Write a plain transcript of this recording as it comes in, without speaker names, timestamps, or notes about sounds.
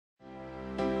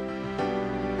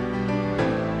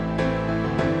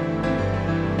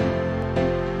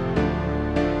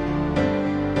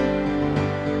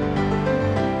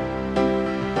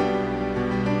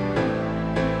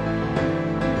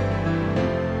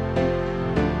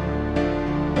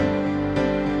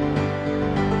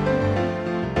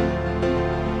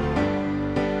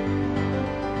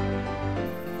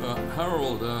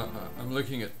I'm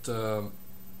looking at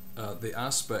the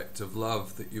aspect of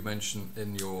love that you mentioned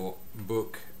in your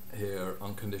book here,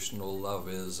 Unconditional Love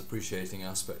Is, Appreciating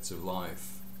Aspects of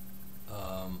Life.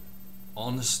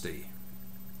 Honesty.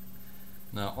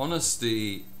 Now,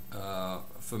 honesty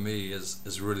for me is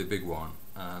a really big one,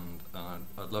 and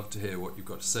I'd love to hear what you've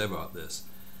got to say about this,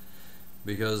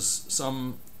 because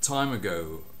some time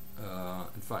ago,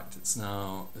 in fact it's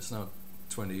now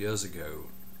 20 years ago,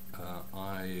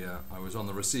 I was on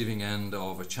the receiving end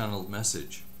of a channeled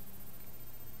message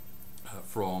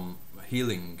from a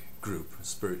healing group, a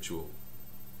spiritual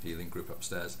healing group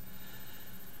upstairs,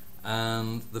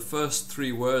 and the first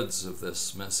 3 words of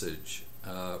this message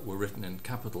were written in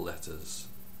capital letters,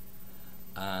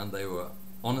 and they were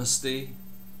honesty,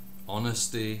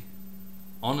 honesty,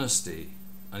 honesty,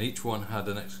 and each one had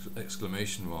an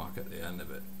exclamation mark at the end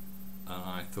of it. And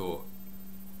I thought,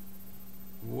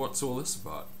 what's all this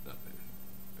about?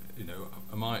 You know,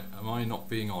 am I not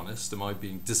being honest? Am I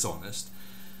being dishonest?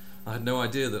 I had no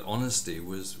idea that honesty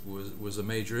was a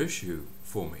major issue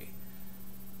for me.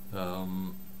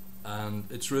 And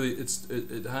it's really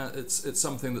it's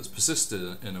something that's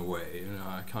persisted in a way. You know,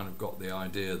 I kind of got the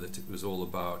idea that it was all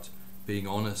about being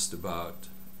honest about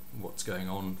what's going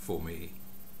on for me,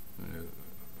 you know,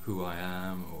 who I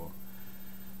am, or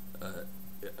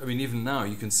I mean, even now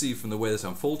you can see from the way that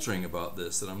I'm faltering about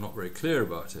this that I'm not very clear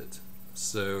about it.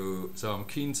 So I'm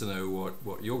keen to know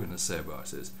what you're going to say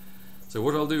about it. So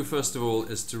what I'll do first of all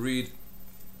is to read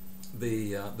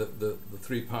the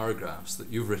 3 paragraphs that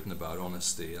you've written about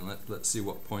honesty, and let's see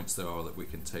what points there are that we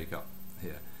can take up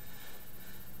here.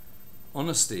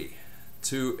 Honesty.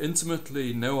 To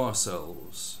intimately know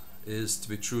ourselves is to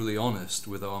be truly honest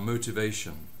with our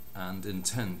motivation and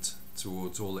intent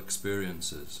towards all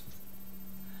experiences.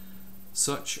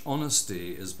 Such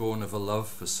honesty is born of a love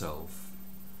for self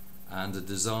and a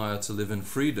desire to live in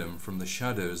freedom from the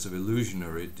shadows of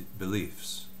illusionary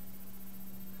beliefs.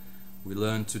 We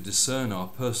learn to discern our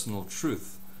personal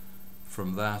truth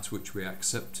from that which we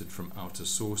accepted from outer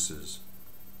sources.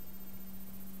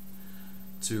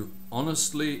 To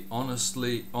honestly,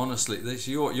 this,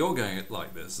 you're going it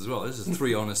like this as well. This is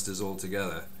 3 honesties all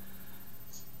together.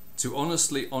 To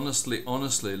honestly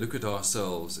look at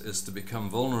ourselves is to become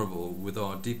vulnerable with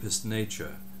our deepest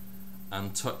nature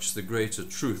and touch the greater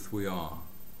truth we are.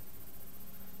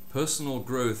 Personal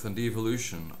growth and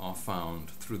evolution are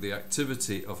found through the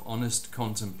activity of honest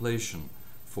contemplation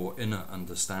for inner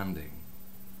understanding.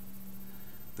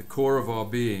 The core of our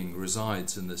being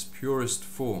resides in this purest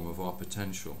form of our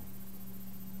potential.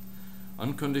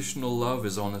 Unconditional love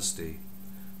is honesty.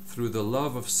 Through the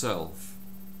love of self,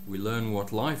 we learn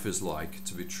what life is like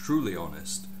to be truly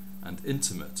honest and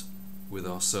intimate with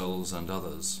ourselves and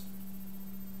others.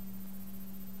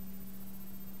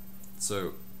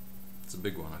 So, it's a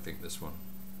big one, I think. This one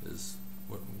is.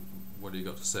 What do you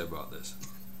got to say about this?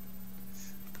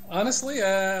 Honestly,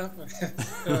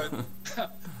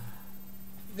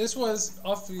 this was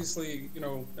obviously, you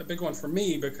know, a big one for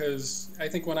me, because I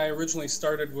think when I originally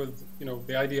started with, you know,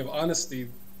 the idea of honesty,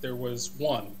 there was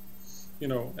 1, you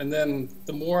know, and then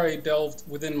the more I delved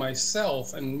within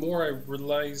myself and more I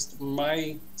realized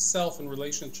myself in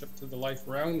relationship to the life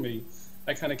around me,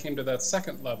 I kind of came to that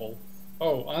 2nd level.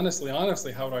 Oh, honestly,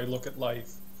 how do I look at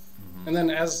life? Mm-hmm. And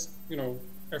then as, you know,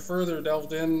 I further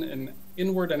delved in and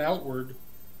inward and outward,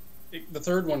 the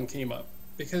 3rd one came up,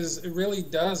 because it really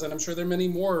does, and I'm sure there are many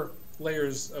more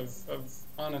layers of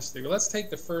honesty. But let's take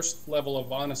the 1st level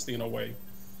of honesty in a way.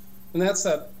 And that's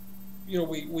that, you know,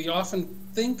 we often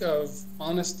think of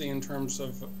honesty in terms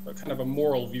of a kind of a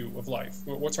moral view of life.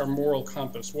 What's our moral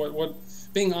compass? What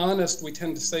being honest, we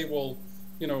tend to say, well,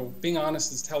 you know, being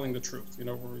honest is telling the truth. You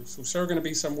know, if we're going to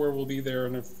be somewhere, we'll be there,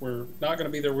 and if we're not going to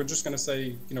be there, we're just going to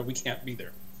say, you know, we can't be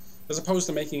there, as opposed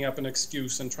to making up an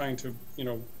excuse and trying to, you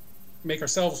know, make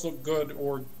ourselves look good,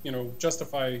 or, you know,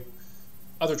 justify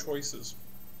other choices.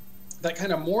 That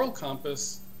kind of moral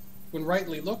compass, when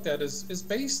rightly looked at, is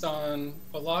based on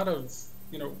a lot of,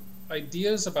 you know,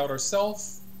 ideas about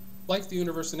ourself, life, the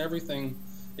universe, and everything.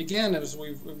 Again, as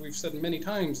we've said many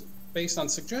times, based on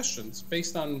suggestions,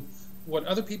 based on what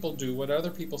other people do, what other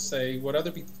people say, what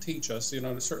other people teach us, you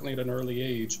know, certainly at an early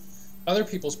age. Other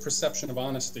people's perception of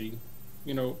honesty,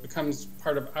 you know, becomes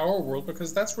part of our world,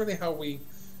 because that's really how we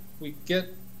get,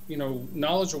 you know,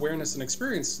 knowledge, awareness, and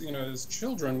experience. You know, as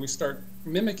children, we start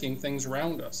mimicking things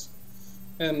around us.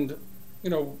 And,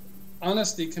 you know,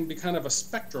 honesty can be kind of a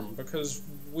spectrum, because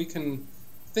we can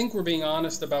think we're being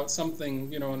honest about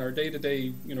something, you know, in our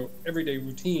day-to-day, you know, everyday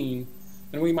routine,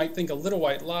 and we might think a little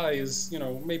white lie is, you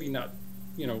know, maybe not,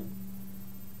 you know,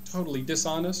 totally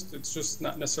dishonest. It's just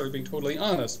not necessarily being totally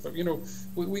honest. But,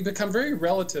 we become very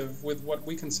relative with what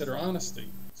we consider honesty.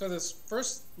 So this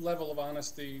first level of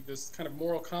honesty, this kind of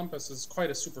moral compass, is quite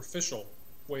a superficial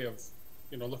way of,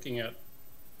 looking at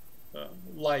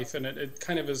life. And it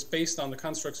kind of is based on the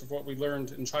constructs of what we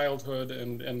learned in childhood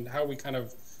and how we kind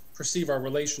of perceive our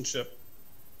relationship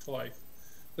to life.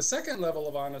 The second level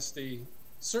of honesty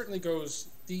certainly goes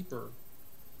deeper.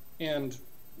 And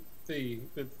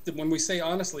when we say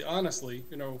honestly,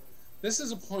 this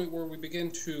is a point where we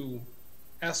begin to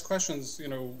ask questions,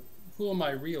 who am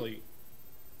I really?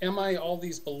 Am I all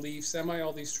these beliefs? Am I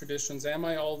all these traditions? Am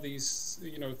I all these,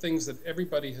 things that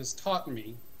everybody has taught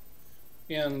me?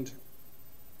 And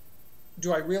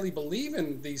do I really believe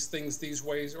in these things, these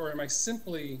ways, or am I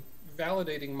simply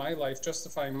validating my life,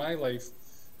 justifying my life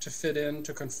to fit in,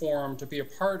 to conform, to be a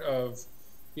part of,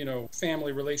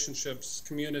 family relationships,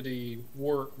 community,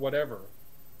 work, whatever?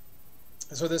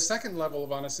 So the second level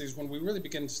of honesty is when we really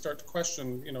begin to start to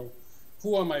question,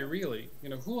 who am I really?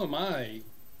 Who am I?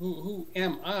 Who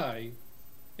am I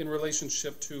in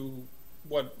relationship to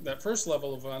what that first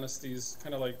level of honesty is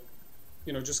kind of like,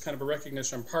 just kind of a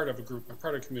recognition. I'm part of a group, I'm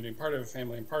part of a community, I'm part of a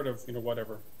family, I'm part of,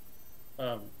 whatever.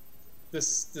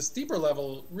 This deeper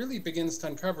level really begins to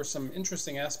uncover some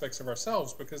interesting aspects of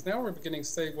ourselves, because now we're beginning to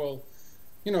say, well,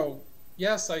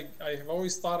 yes, I have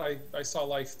always thought I saw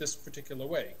life this particular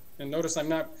way. And notice I'm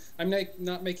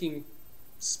not making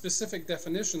specific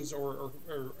definitions or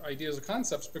ideas or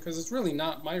concepts, because it's really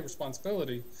not my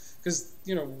responsibility. Because,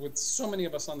 with so many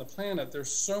of us on the planet,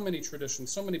 there's so many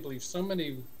traditions, so many beliefs, so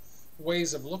many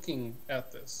ways of looking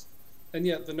at this. And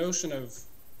yet the notion of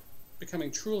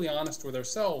becoming truly honest with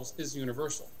ourselves is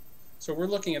universal. So we're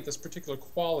looking at this particular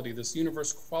quality, this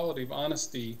universal quality of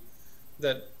honesty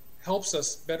that helps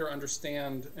us better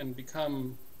understand and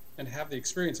become and have the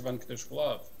experience of unconditional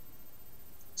love.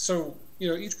 So,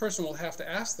 each person will have to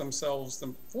ask themselves,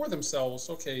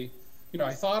 okay,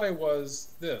 I thought I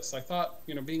was this. I thought,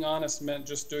 being honest meant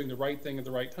just doing the right thing at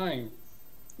the right time.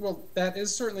 Well, that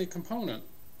is certainly a component.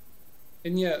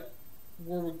 And yet,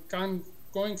 we're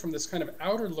going from this kind of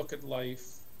outer look at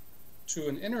life to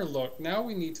an inner look. Now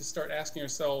we need to start asking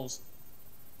ourselves,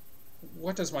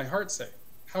 what does my heart say?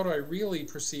 How do I really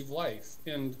perceive life?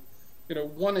 And,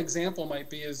 one example might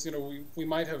be is, we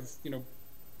might have,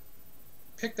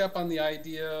 picked up on the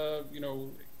idea,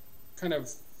 kind of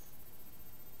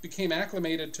became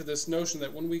acclimated to this notion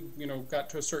that when we, got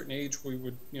to a certain age, we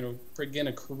would, begin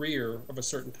a career of a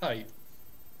certain type.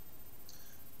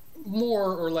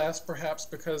 More or less, perhaps,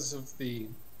 because of the,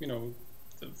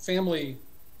 the family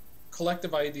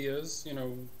collective ideas,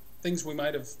 things we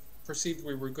might have perceived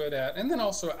we were good at, and then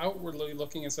also outwardly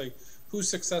looking and say, who's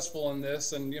successful in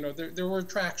this? And, there were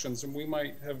attractions, and we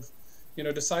might have,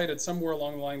 decided somewhere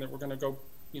along the line that we're going to go,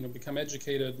 become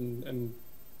educated and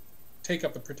take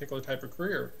up a particular type of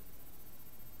career.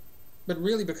 But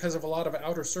really because of a lot of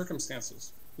outer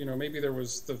circumstances. Maybe there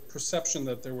was the perception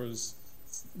that there was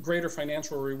greater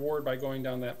financial reward by going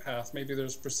down that path. Maybe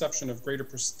there's perception of greater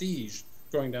prestige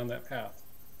going down that path.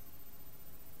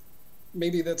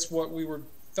 Maybe that's what we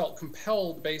felt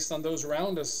compelled based on those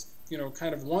around us,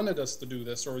 kind of wanted us to do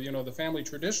this, or, the family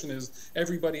tradition is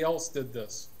everybody else did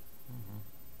this. Mm-hmm.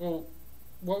 Well,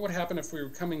 what would happen if we were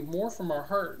coming more from our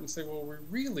heart and say, well, we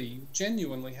really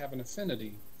genuinely have an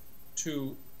affinity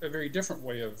to a very different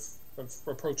way of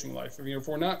approaching life? If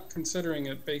we're not considering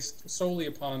it based solely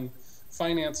upon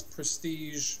finance,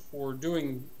 prestige, or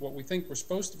doing what we think we're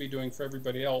supposed to be doing for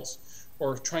everybody else,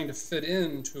 or trying to fit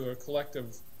into a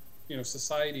collective,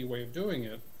 society way of doing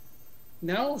it,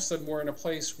 now all of a sudden we're in a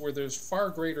place where there's far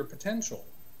greater potential.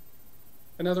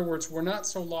 In other words, we're not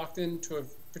so locked into a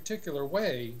particular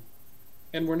way,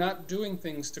 and we're not doing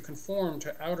things to conform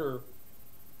to outer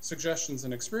suggestions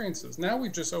and experiences. Now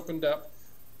we've just opened up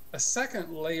a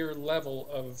second layer level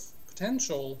of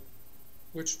potential,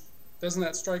 which doesn't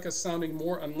that strike us sounding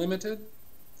more unlimited?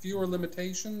 Fewer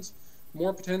limitations,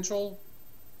 more potential,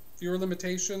 fewer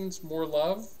limitations, more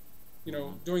love,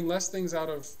 doing less things out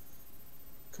of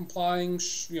complying,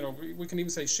 we can even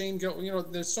say shame, guilt.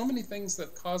 There's so many things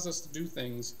that cause us to do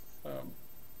things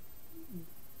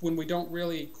when we don't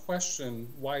really question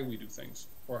why we do things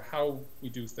or how we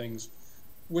do things,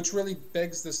 which really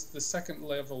begs the second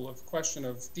level of question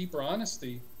of deeper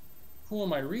honesty. Who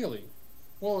am I really?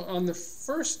 Well, on the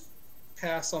first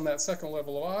pass on that second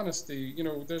level of honesty,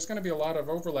 there's going to be a lot of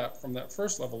overlap from that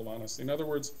first level of honesty. In other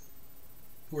words,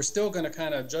 we're still going to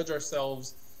kind of judge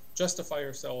ourselves, justify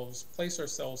ourselves, place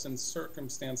ourselves in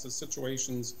circumstances,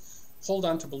 situations, hold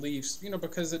on to beliefs,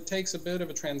 because it takes a bit of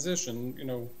a transition,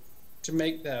 to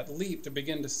make that leap, to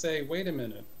begin to say, wait a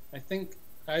minute, I think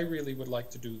I really would like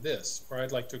to do this, or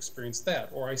I'd like to experience that,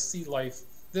 or I see life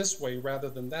this way rather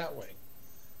than that way.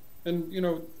 And,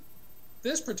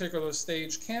 this particular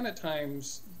stage can at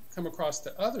times come across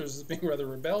to others as being rather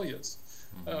rebellious,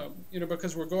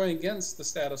 because we're going against the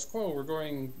status quo. We're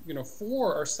going,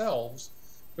 for ourselves,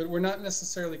 but we're not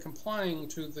necessarily complying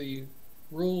to the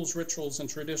rules, rituals, and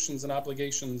traditions and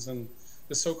obligations and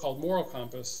the so-called moral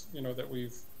compass, that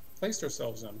we've placed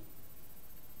ourselves in.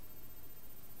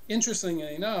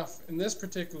 Interestingly enough, in this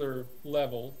particular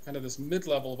level, kind of this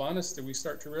mid-level of honesty, we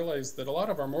start to realize that a lot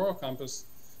of our moral compass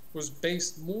was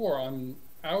based more on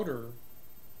outer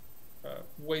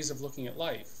ways of looking at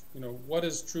life. What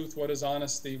is truth? What is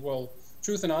honesty? Well,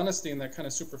 truth and honesty in that kind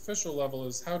of superficial level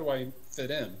is, how do I fit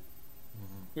in?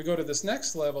 We go to this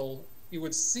next level, it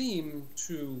would seem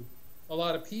to a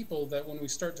lot of people that when we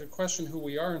start to question who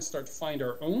we are and start to find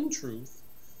our own truth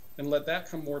and let that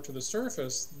come more to the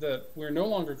surface, that we're no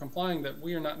longer complying, that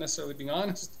we are not necessarily being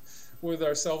honest with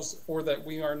ourselves, or that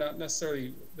we are not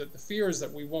necessarily, that the fear is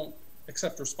that we won't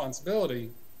accept responsibility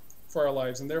for our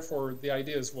lives, and therefore the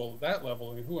idea is, well, that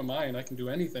level, who am I, and I can do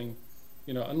anything,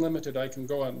 unlimited, I can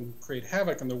go out and create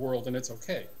havoc in the world and it's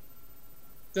okay.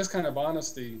 This kind of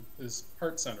honesty is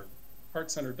heart-centered.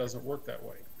 Heart-centered doesn't work that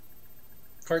way.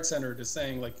 Heart-centered is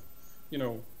saying, like,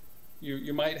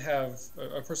 you might have,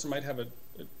 a person might have a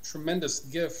tremendous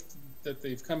gift that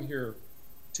they've come here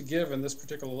to give in this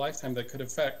particular lifetime that could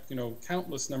affect,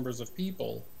 countless numbers of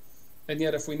people. And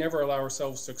yet, if we never allow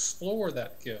ourselves to explore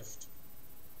that gift,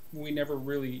 we never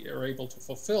really are able to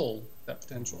fulfill that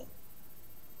potential.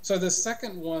 So the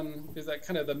second one is that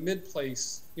kind of the mid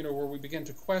place, where we begin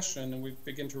to question and we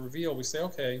begin to reveal. We say,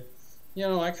 okay,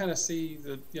 I kind of see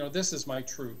that, this is my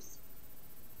truth.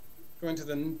 Going to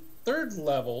the third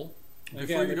level.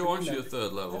 Before you go on to your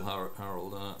third level,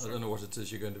 Harold, I don't know what it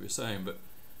is you're going to be saying,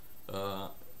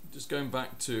 but just going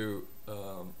back to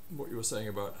what you were saying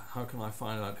about how can I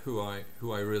find out who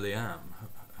I really am?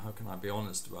 How can I be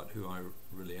honest about who I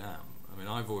really am? I mean,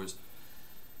 I've always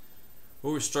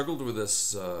struggled with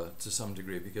this to some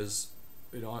degree, because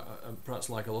I perhaps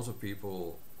like a lot of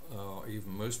people,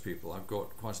 even most people, I've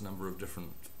got quite a number of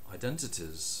different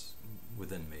identities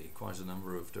within me, quite a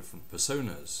number of different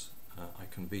personas. I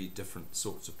can be different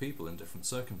sorts of people in different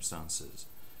circumstances,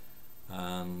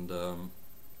 and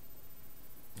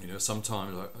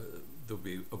sometimes there'll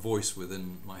be a voice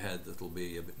within my head that'll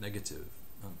be a bit negative,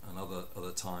 and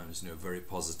other times very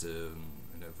positive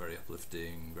and very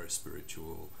uplifting, very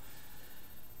spiritual.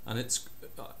 And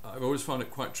I've always found it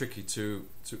quite tricky to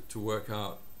work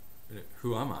out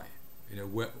who am I,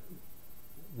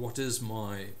 what is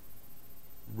my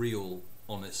real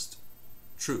honest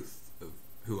truth of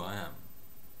who I am.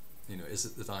 Is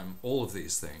it that I'm all of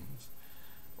these things,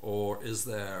 or is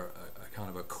there a kind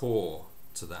of a core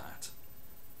to that,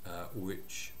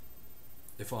 which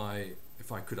if I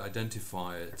could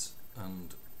identify it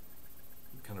and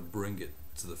kind of bring it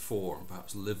to the fore and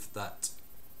perhaps live that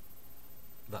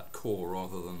core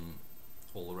rather than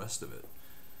all the rest of it,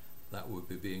 that would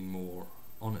be being more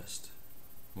honest,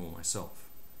 more myself.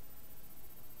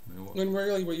 When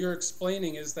really what you're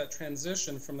explaining is that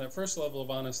transition from that first level of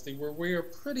honesty, where we are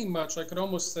pretty much, I could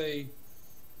almost say,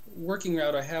 working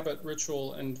out a habit,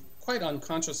 ritual, and quite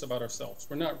unconscious about ourselves.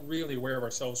 We're not really aware of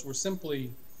ourselves. We're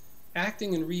simply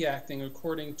acting and reacting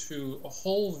according to a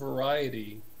whole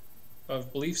variety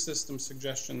of belief systems,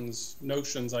 suggestions,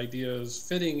 notions, ideas,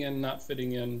 fitting in, not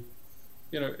fitting in.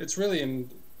 It's really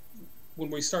when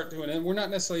we start doing it, and we're not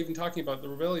necessarily even talking about the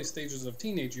rebellious stages of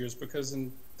teenage years, because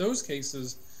in those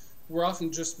cases, we're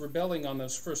often just rebelling on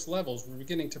those first levels. We're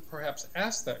beginning to perhaps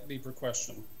ask that deeper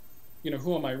question.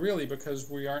 Who am I really? Because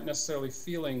we aren't necessarily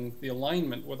feeling the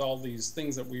alignment with all these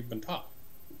things that we've been taught.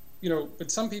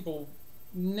 But some people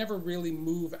never really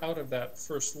move out of that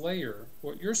first layer.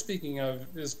 What you're speaking of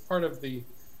is part of the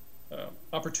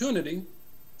opportunity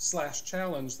 /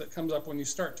 challenge that comes up when you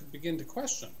start to begin to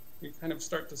question. You kind of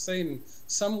start to say, and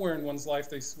somewhere in one's life,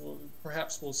 they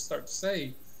perhaps will start to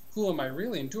say, who am I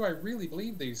really? And do I really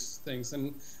believe these things?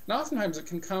 And oftentimes it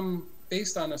can come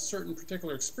based on a certain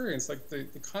particular experience, like the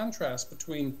contrast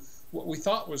between what we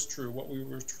thought was true, what we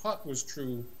were taught was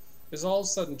true, is all of a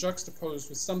sudden juxtaposed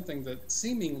with something that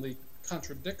seemingly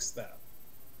contradicts that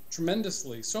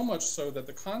tremendously, so much so that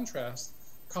the contrast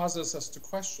causes us to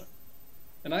question.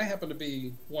 And I happen to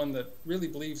be one that really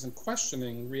believes in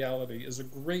questioning reality is a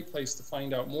great place to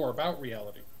find out more about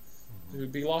reality. To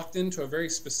be locked into a very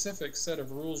specific set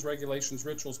of rules, regulations,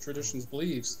 rituals, traditions,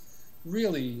 beliefs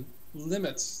really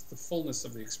limits the fullness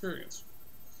of the experience.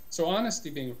 So honesty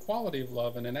being a quality of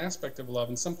love and an aspect of love,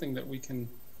 and something that we can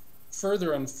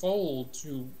further unfold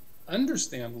to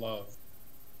understand love,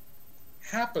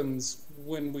 happens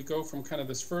when we go from kind of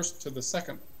this first to the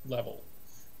second level.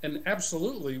 And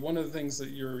absolutely, one of the things that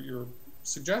you're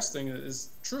suggesting is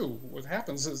true. What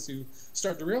happens is you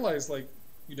start to realize, like,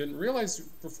 you didn't realize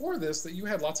before this that you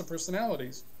had lots of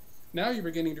personalities. Now you're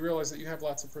beginning to realize that you have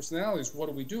lots of personalities. What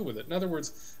do we do with it? In other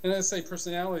words, and I say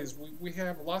personalities, we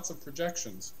have lots of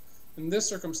projections. In this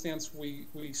circumstance, we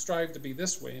strive to be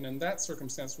this way, and in that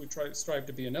circumstance, we strive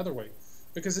to be another way.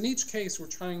 Because in each case, we're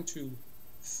trying to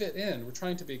fit in, we're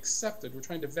trying to be accepted, we're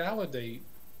trying to validate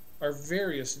our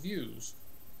various views.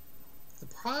 The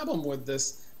problem with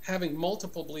this, having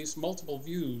multiple beliefs, multiple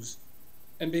views,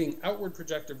 and being outward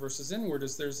projected versus inward,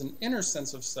 is there's an inner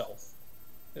sense of self,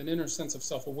 an inner sense of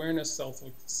self-awareness,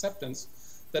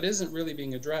 self-acceptance that isn't really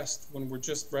being addressed when we're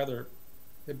just rather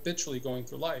habitually going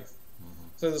through life.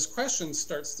 So this question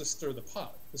starts to stir the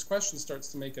pot. This question starts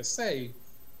to make us say,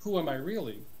 who am I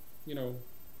really? You know,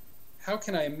 how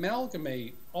can I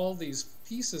amalgamate all these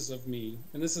pieces of me?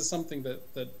 And this is something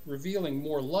that revealing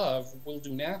more love will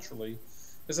do naturally,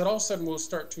 is that all of a sudden we'll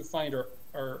start to find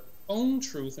our own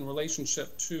truth in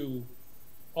relationship to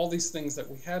all these things that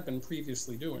we had been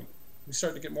previously doing. We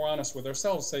start to get more honest with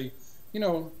ourselves, say, you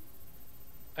know,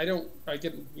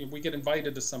 we get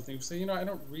invited to something, we say, you know, I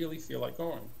don't really feel like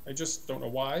going. I just don't know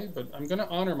why, but I'm going to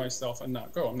honor myself and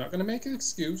not go. I'm not going to make an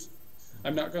excuse.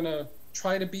 I'm not going to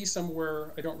try to be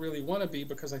somewhere I don't really want to be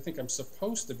because I think I'm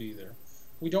supposed to be there.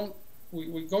 We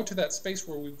go to that space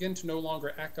where we begin to no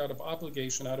longer act out of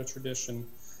obligation, out of tradition,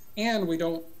 and we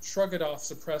don't shrug it off,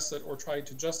 suppress it, or try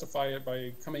to justify it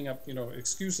by coming up, you know,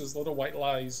 excuses, little white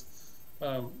lies.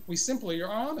 We simply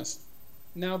are honest.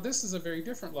 Now, this is a very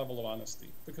different level of honesty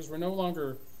because we're no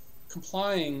longer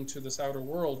complying to this outer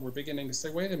world. We're beginning to say,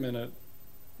 wait a minute,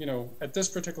 you know, at this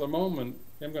particular moment,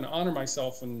 I'm going to honor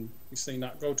myself and we say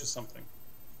not go to something.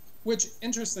 Which,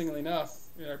 interestingly enough,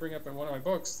 you know, I bring up in one of my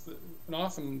books, an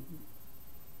often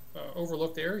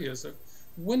overlooked area is that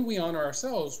when we honor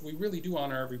ourselves, we really do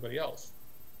honor everybody else.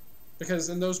 Because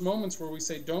in those moments where we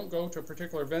say don't go to a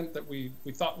particular event that we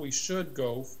thought we should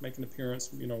go, make an appearance,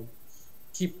 you know,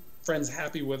 keep friends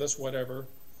happy with us, whatever,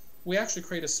 we actually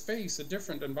create a space, a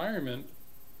different environment,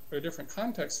 or a different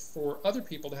context for other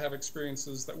people to have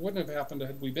experiences that wouldn't have happened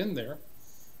had we been there.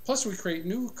 Plus, we create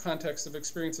new contexts of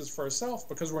experiences for ourselves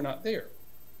because we're not there.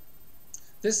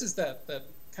 This is that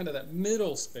kind of that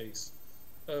middle space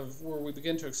of where we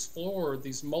begin to explore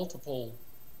these multiple,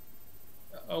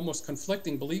 almost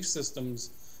conflicting belief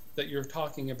systems that you're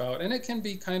talking about. And it can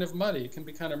be kind of muddy, it can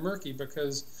be kind of murky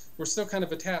because we're still kind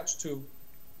of attached to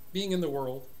being in the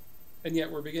world, and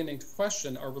yet we're beginning to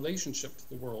question our relationship to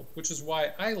the world, which is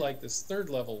why I like this third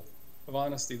level of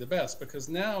honesty the best, because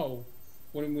now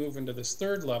when we move into this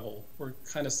third level, we're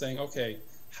kind of saying, okay,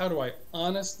 how do I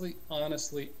honestly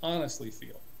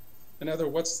feel? In other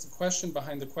words, what's the question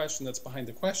behind the question that's behind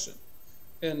the question?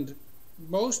 And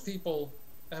most people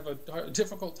have a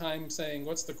difficult time saying,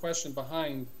 what's the question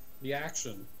behind the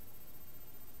action?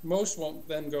 Most won't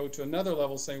then go to another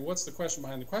level saying, what's the question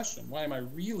behind the question? Why am I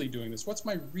really doing this? What's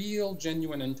my real,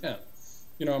 genuine intent?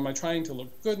 You know, am I trying to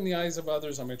look good in the eyes of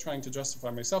others? Am I trying to justify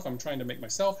myself? Am I trying to make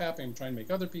myself happy? Am I trying to make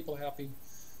other people happy?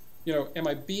 You know, am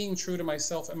I being true to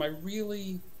myself? Am I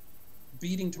really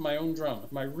beating to my own drum?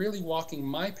 Am I really walking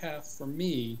my path for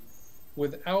me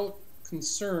without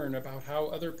concern about how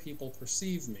other people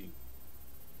perceive me?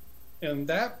 And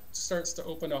that starts to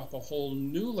open up a whole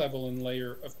new level and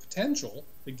layer of potential,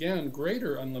 again,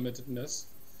 greater unlimitedness.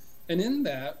 And in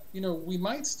that, you know, we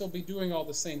might still be doing all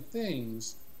the same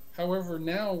things. However,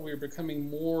 now we're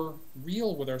becoming more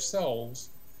real with ourselves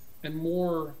and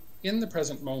more in the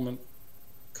present moment,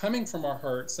 coming from our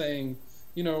heart, saying,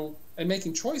 you know, and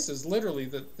making choices, literally,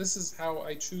 that this is how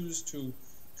I choose to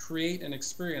create and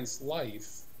experience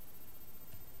life,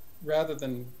 rather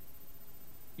than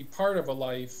be part of a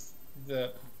life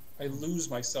that I lose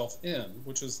myself in,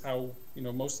 which is how, you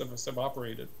know, most of us have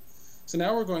operated. So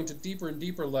now we're going to deeper and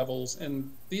deeper levels, and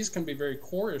these can be very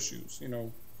core issues. You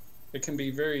know, it can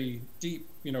be very deep,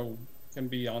 you know, can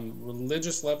be on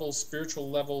religious levels,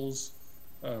 spiritual levels,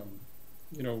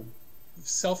 you know,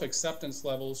 self-acceptance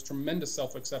levels, tremendous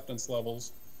self-acceptance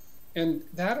levels. And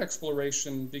that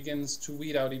exploration begins to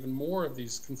weed out even more of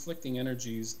these conflicting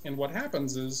energies. And what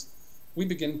happens is we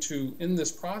begin to, in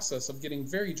this process of getting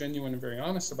very genuine and very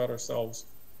honest about ourselves,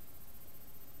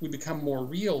 we become more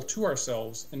real to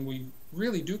ourselves, and we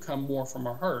really do come more from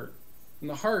our heart. And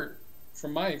the heart,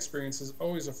 from my experience, is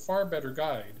always a far better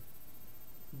guide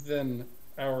than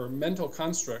our mental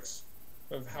constructs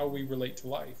of how we relate to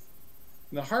life.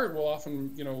 And the heart will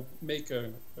often, you know, make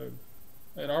an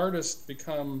artist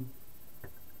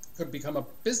could become a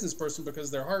business person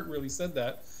because their heart really said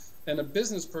that. And a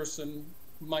business person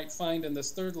might find in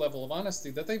this third level of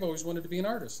honesty that they've always wanted to be an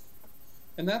artist.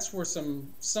 And that's where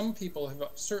some people have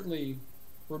certainly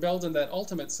rebelled in that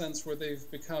ultimate sense, where they've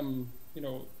become,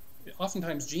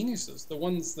 oftentimes geniuses, the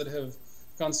ones that have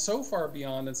gone so far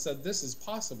beyond and said, this is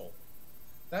possible.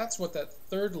 That's what that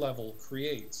third level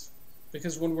creates.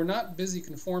 Because when we're not busy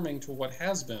conforming to what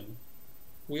has been,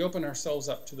 we open ourselves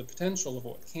up to the potential of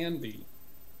what can be.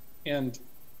 And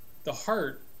the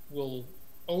heart will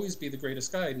always be the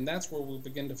greatest guide. And that's where we'll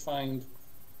begin to find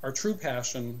our true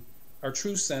passion, our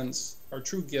true sense, our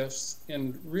true gifts,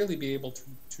 and really be able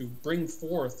to bring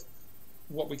forth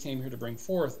what we came here to bring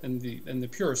forth in the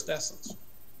purest essence.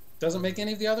 Doesn't make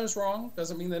any of the others wrong.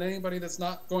 Doesn't mean that anybody that's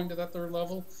not going to that third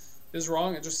level is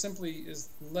wrong. It just simply is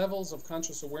levels of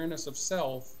conscious awareness of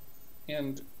self,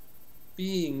 and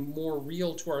being more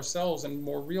real to ourselves. And the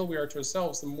more real we are to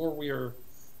ourselves, the more we are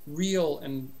real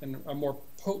and a more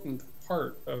potent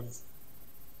part of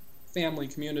family,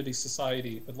 community,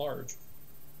 society at large.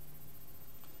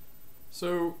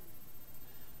 So,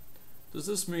 does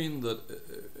this mean that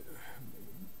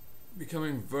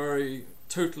becoming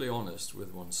totally honest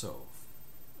with oneself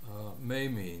may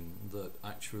mean that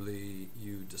actually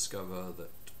you discover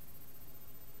that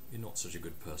you're not such a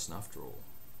good person after all,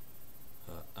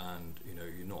 and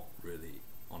you're not really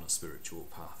on a spiritual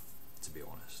path, to be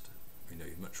honest?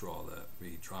 You'd much rather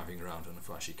be driving around in a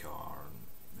flashy car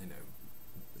and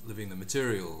living the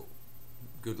material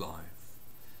good life,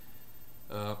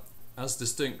 as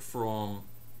distinct from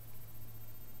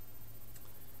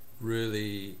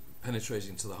really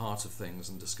penetrating to the heart of things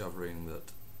and discovering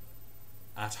that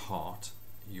at heart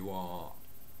you are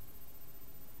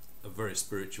a very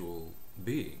spiritual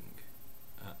being,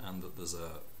 and that there's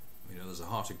a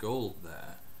heart of gold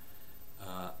there,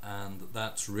 and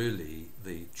that's really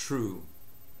the true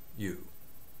you,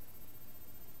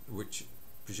 which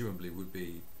presumably would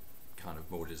be kind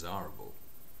of more desirable,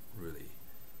 really,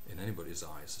 in anybody's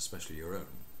eyes, especially your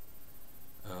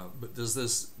own. But does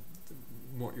this,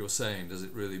 what you're saying, does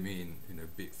it really mean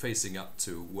facing up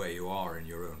to where you are in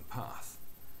your own path,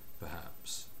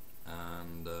 perhaps?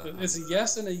 And it's a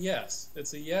yes and a yes.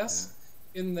 It's a yes,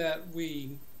 yeah, in that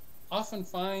we often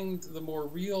find the more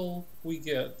real we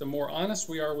get, the more honest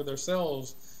we are with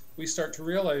ourselves, we start to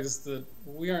realize that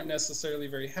we aren't necessarily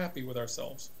very happy with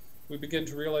ourselves. We begin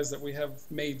to realize that we have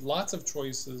made lots of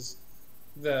choices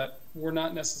that were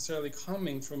not necessarily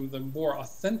coming from the more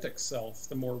authentic self,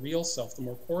 the more real self, the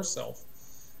more core self.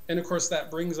 And of course that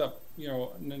brings up,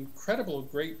 an incredible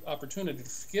great opportunity to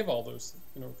forgive all those,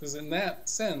 because in that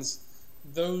sense,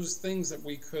 those things that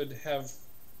we could have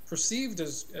perceived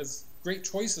as great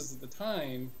choices at the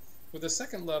time, with the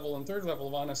second level and third level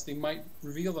of honesty, might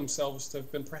reveal themselves to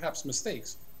have been perhaps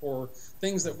mistakes or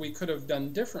things that we could have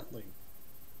done differently.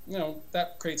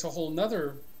 That creates a whole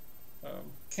nother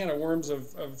can of worms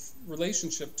of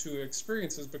relationship to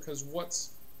experiences, because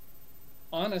what's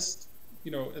honest,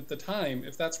 at the time,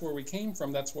 if that's where we came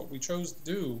from, that's what we chose to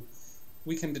do,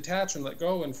 we can detach and let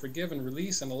go and forgive and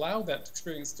release and allow that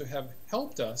experience to have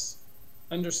helped us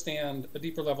understand a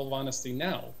deeper level of honesty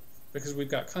now, because we've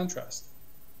got contrast.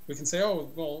 We can say, oh,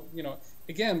 well,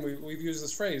 again, we've used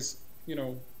this phrase,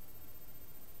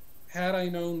 had I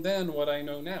known then what I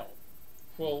know now.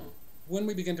 Well, when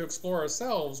we begin to explore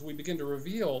ourselves, we begin to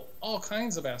reveal all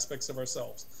kinds of aspects of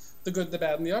ourselves, the good, the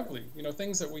bad, and the ugly,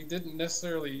 things that we didn't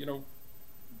necessarily,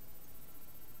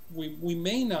 we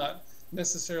may not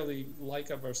necessarily like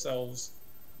of ourselves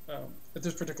at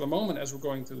this particular moment as we're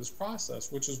going through this process,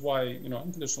 which is why,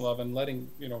 unconditional love and letting,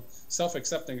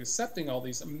 accepting all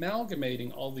these,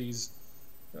 amalgamating all these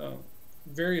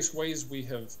various ways we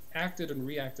have acted and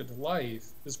reacted to life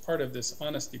is part of this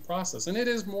honesty process. And it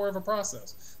is more of a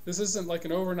process. This isn't like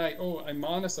an overnight, oh, I'm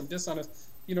honest, I'm dishonest.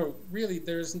 Really,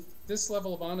 this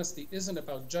level of honesty isn't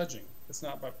about judging. It's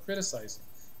not about criticizing.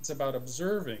 It's about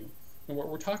observing. And what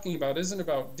we're talking about isn't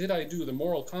about, did I do the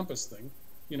moral compass thing?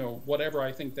 Whatever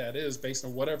I think that is, based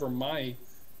on whatever my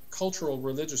cultural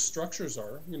religious structures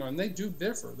are, and they do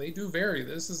differ, they do vary.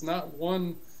 This is not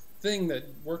one thing that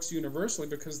works universally,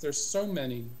 because there's so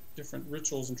many different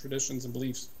rituals and traditions and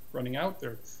beliefs running out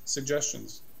there,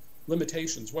 suggestions,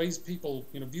 limitations, ways people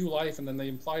view life, and then they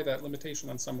imply that limitation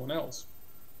on someone else.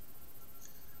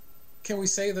 Can we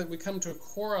say that we come to a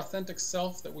core authentic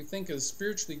self that we think is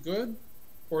spiritually good,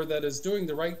 or that is doing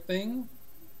the right thing?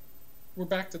 We're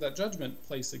back to that judgment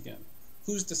place again.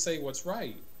 Who's to say what's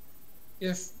right?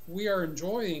 If we are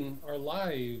enjoying our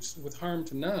lives with harm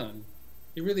to none,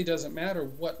 it really doesn't matter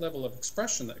what level of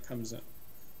expression that comes in.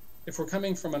 If we're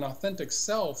coming from an authentic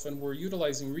self and we're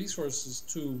utilizing resources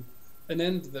to an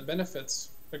end that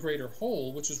benefits a greater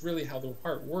whole, which is really how the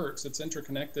heart works. It's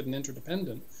interconnected and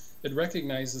interdependent. It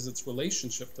recognizes its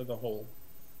relationship to the whole.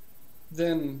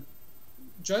 Then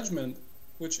judgment,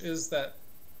 which is that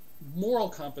moral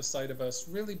compass side of us,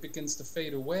 really begins to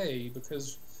fade away,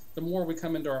 because the more we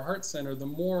come into our heart center, the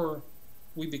more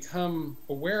we become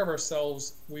aware of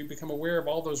ourselves, we become aware of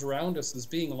all those around us as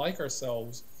being like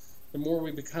ourselves, the more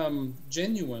we become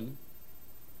genuine.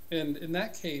 And in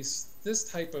that case, this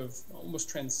type of almost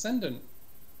transcendent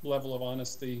level of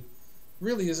honesty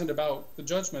really isn't about the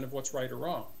judgment of what's right or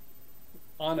wrong,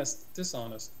 honest,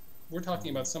 dishonest. We're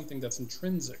talking about something that's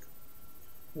intrinsic,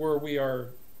 where we are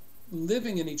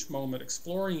living in each moment,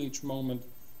 exploring each moment,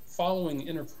 following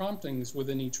inner promptings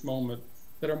within each moment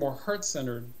that are more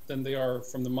heart-centered than they are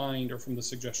from the mind or from the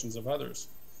suggestions of others.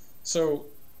 So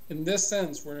in this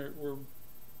sense, we're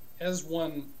as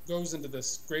one goes into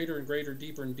this greater and greater,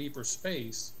 deeper and deeper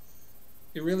space,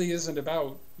 it really isn't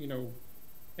about,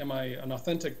 am I an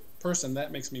authentic person?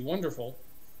 That makes me wonderful.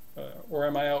 Or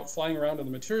am I out flying around in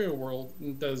the material world,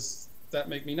 and does that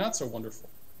make me not so wonderful?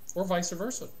 Or vice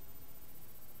versa.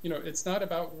 It's not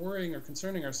about worrying or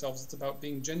concerning ourselves. It's about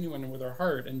being genuine with our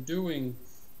heart and doing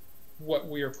what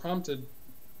we are prompted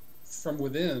from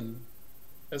within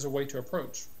as a way to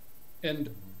approach. And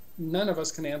none of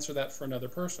us can answer that for another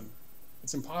person.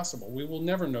 It's impossible. We will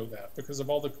never know that because of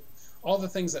all the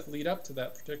things that lead up to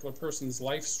that particular person's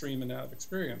life stream and that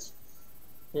experience.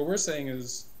 What we're saying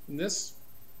is, in this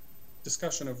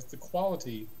discussion of the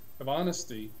quality of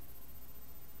honesty,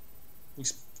 we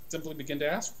simply begin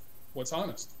to ask what's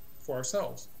honest for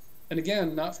ourselves. And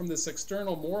again, not from this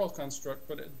external moral construct,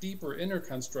 but a deeper inner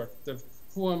construct of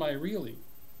who am I really?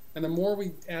 And the more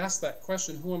we ask that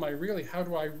question, who am I really? How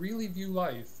do I really view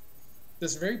life?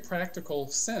 This very practical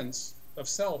sense of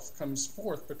self comes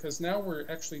forth, because now we're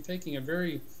actually taking a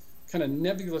very kind of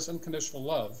nebulous unconditional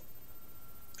love,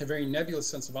 a very nebulous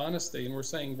sense of honesty, and we're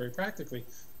saying very practically,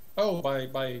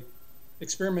 by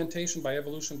experimentation, by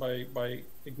evolution, by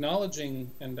acknowledging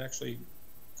and actually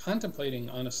contemplating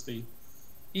honesty,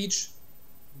 each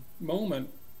moment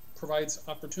provides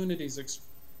opportunities,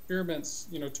 experiments,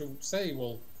 to say,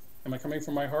 well, am I coming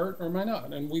from my heart or am I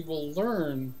not? And we will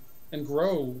learn and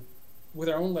grow with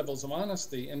our own levels of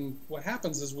honesty. And what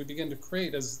happens is we begin to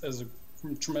create as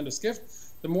a tremendous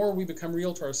gift. The more we become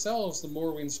real to ourselves, the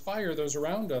more we inspire those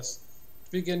around us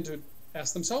to begin to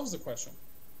ask themselves the question.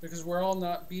 Because we're all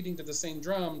not beating to the same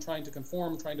drum, trying to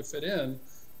conform, trying to fit in.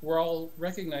 We're all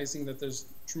recognizing that there's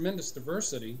tremendous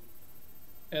diversity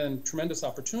and tremendous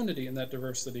opportunity in that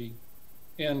diversity.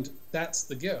 And that's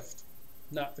the gift,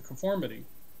 not the conformity.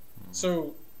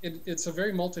 So it's a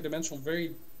very multidimensional,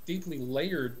 very deeply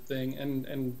layered thing,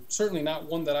 and certainly not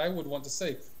one that I would want to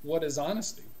say, what is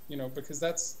honesty? Because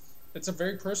it's a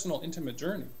very personal, intimate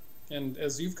journey. And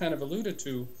as you've kind of alluded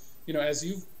to, as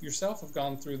you yourself have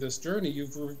gone through this journey,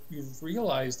 you've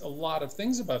realized a lot of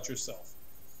things about yourself.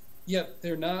 Yet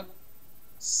they're not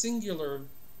singular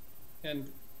and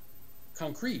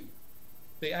concrete.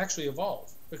 They actually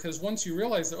evolve. Because once you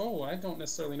realize that, I don't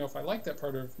necessarily know if I like that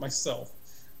part of myself.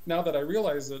 Now that I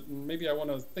realize it, and maybe I want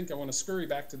to scurry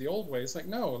back to the old way, it's like,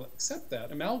 no, accept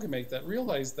that, amalgamate that,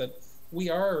 realize that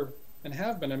we are and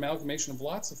have been an amalgamation of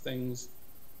lots of things,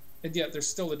 and yet there's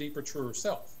still a deeper, truer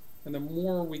self. And the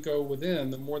more we go within,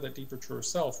 the more that deeper, truer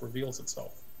self reveals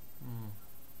itself.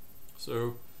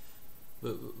 So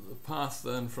the path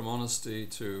then from honesty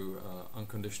to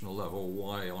unconditional love, or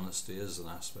why honesty is an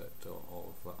aspect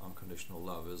of unconditional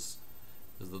love, is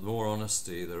that the more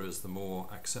honesty there is, the more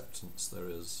acceptance there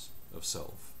is of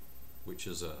self, which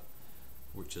is a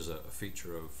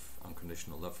feature of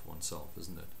unconditional love for oneself,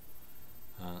 isn't it?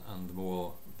 And the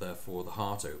more, therefore, the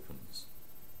heart opens,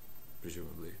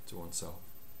 presumably, to oneself.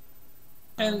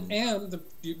 And the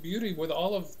beauty with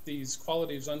all of these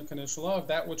qualities of unconditional love,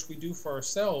 that which we do for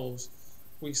ourselves,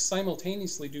 we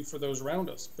simultaneously do for those around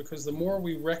us. Because the more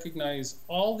we recognize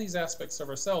all these aspects of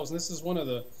ourselves, and this is one of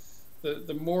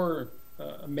the more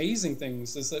amazing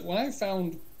things, is that when I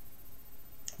found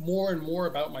more and more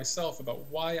about myself, about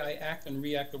why I act and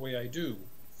react the way I do,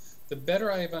 the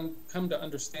better I have come to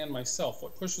understand myself,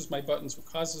 what pushes my buttons, what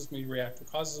causes me to react,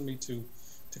 what causes me to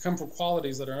come from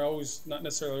qualities that are always not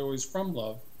necessarily always from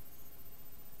love,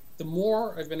 the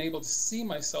more I've been able to see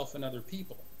myself in other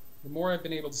people, the more I've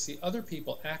been able to see other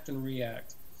people act and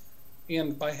react.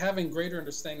 And by having greater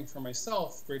understanding for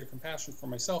myself, greater compassion for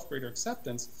myself, greater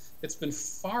acceptance, it's been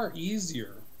far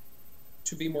easier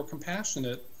to be more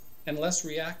compassionate and less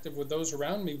reactive with those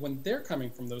around me when they're coming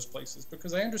from those places,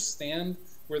 because I understand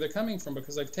where they're coming from,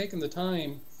 because I've taken the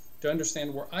time to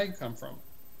understand where I come from.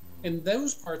 And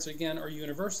those parts, again, are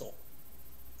universal.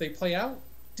 They play out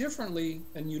differently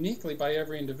and uniquely by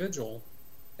every individual,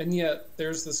 and yet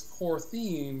there's this core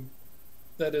theme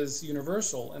that is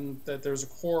universal, and that there's a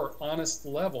core honest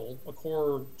level, a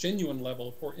core genuine level,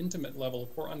 a core intimate level, a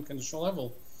core unconditional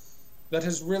level that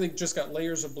has really just got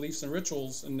layers of beliefs and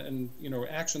rituals and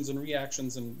actions and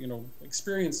reactions and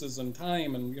experiences and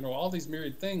time and all these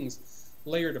myriad things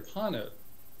layered upon it.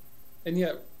 And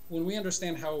yet when we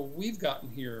understand how we've gotten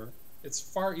here, it's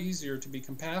far easier to be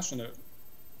compassionate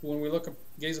when we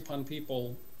gaze upon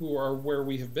people who are where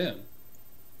we have been,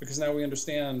 because now we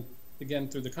understand, again,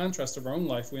 through the contrast of our own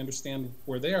life, we understand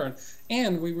where they are,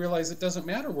 and we realize it doesn't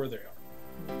matter where they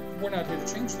are. We're not here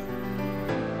to change them.